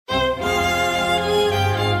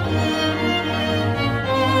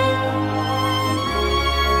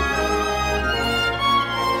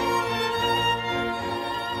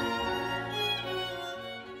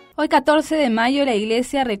Hoy 14 de mayo la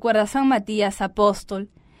Iglesia recuerda a San Matías, apóstol.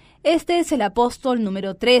 Este es el apóstol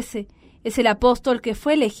número 13. Es el apóstol que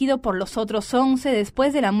fue elegido por los otros 11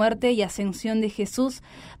 después de la muerte y ascensión de Jesús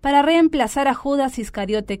para reemplazar a Judas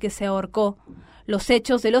Iscariote, que se ahorcó. Los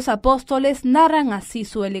Hechos de los Apóstoles narran así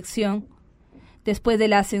su elección. Después de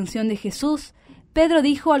la ascensión de Jesús, Pedro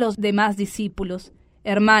dijo a los demás discípulos: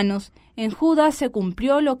 «Hermanos, en Judas se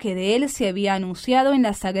cumplió lo que de él se había anunciado en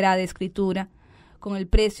la Sagrada Escritura. Con el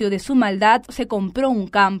precio de su maldad se compró un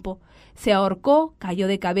campo, se ahorcó, cayó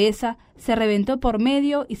de cabeza, se reventó por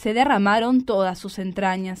medio y se derramaron todas sus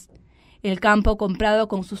entrañas. El campo comprado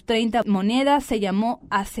con sus 30 monedas se llamó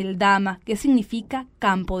Aceldama, que significa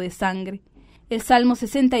campo de sangre». El Salmo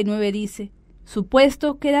 69 dice: «Su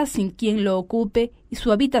puesto queda sin quien lo ocupe y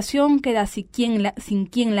su habitación queda sin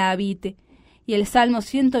quien la habite». Y el Salmo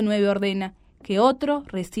 109 ordena: «Que otro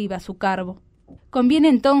reciba su cargo». Conviene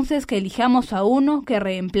entonces que elijamos a uno que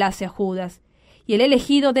reemplace a Judas, y el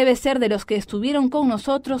elegido debe ser de los que estuvieron con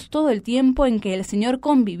nosotros todo el tiempo en que el Señor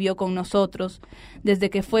convivió con nosotros, desde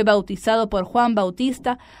que fue bautizado por Juan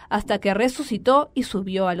Bautista hasta que resucitó y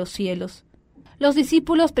subió a los cielos. Los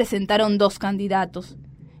discípulos presentaron 2 candidatos.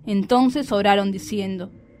 Entonces oraron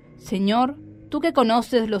diciendo: «Señor, tú que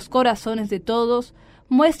conoces los corazones de todos,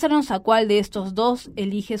 muéstranos a cuál de estos 2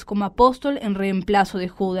 eliges como apóstol en reemplazo de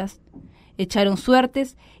Judas». Echaron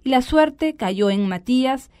suertes, y la suerte cayó en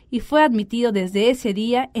Matías, y fue admitido desde ese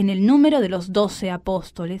día en el número de los 12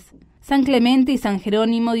 apóstoles. San Clemente y San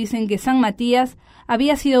Jerónimo dicen que San Matías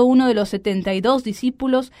había sido uno de los 72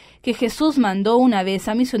 discípulos que Jesús mandó una vez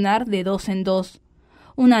a misionar de 2 en 2.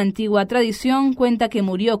 Una antigua tradición cuenta que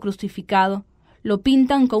murió crucificado. Lo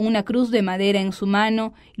pintan con una cruz de madera en su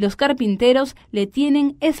mano, y los carpinteros le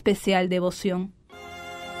tienen especial devoción.